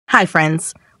Hi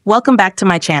friends, welcome back to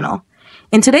my channel.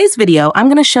 In today's video, I'm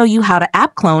going to show you how to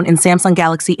app clone in Samsung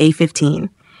Galaxy A15.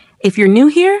 If you're new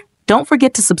here, don't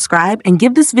forget to subscribe and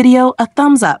give this video a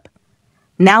thumbs up.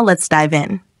 Now let's dive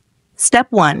in. Step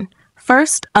 1.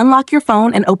 First, unlock your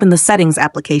phone and open the Settings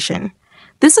application.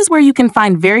 This is where you can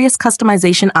find various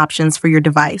customization options for your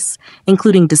device,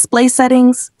 including display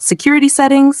settings, security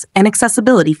settings, and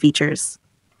accessibility features.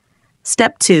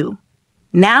 Step 2.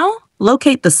 Now,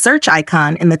 locate the search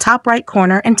icon in the top right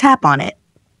corner and tap on it.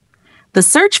 The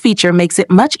search feature makes it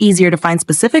much easier to find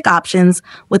specific options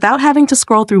without having to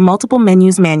scroll through multiple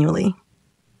menus manually.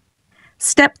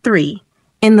 Step 3.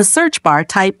 In the search bar,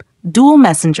 type Dual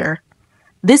Messenger.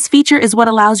 This feature is what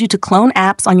allows you to clone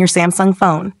apps on your Samsung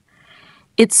phone.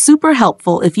 It's super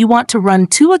helpful if you want to run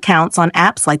 2 accounts on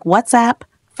apps like WhatsApp,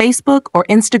 Facebook, or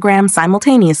Instagram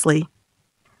simultaneously.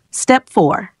 Step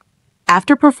 4.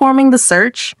 After performing the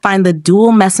search, find the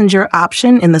Dual Messenger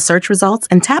option in the search results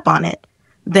and tap on it.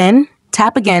 Then,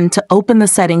 tap again to open the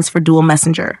settings for Dual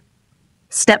Messenger.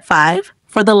 Step 5.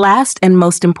 For the last and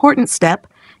most important step,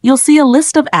 you'll see a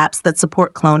list of apps that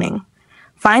support cloning.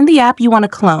 Find the app you want to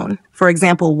clone, for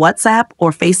example WhatsApp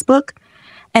or Facebook,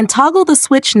 and toggle the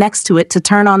switch next to it to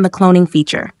turn on the cloning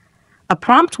feature. A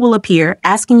prompt will appear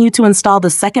asking you to install the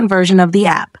second version of the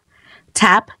app.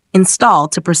 Tap Install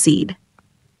to proceed.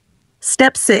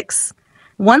 Step 6.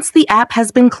 Once the app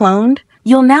has been cloned,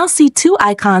 you'll now see 2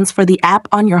 icons for the app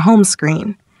on your home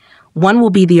screen. One will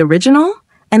be the original,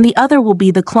 and the other will be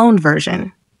the cloned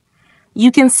version.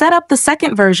 You can set up the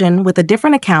second version with a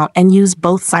different account and use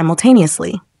both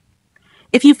simultaneously.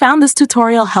 If you found this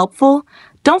tutorial helpful,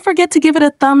 don't forget to give it a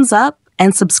thumbs up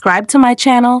and subscribe to my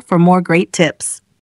channel for more great tips.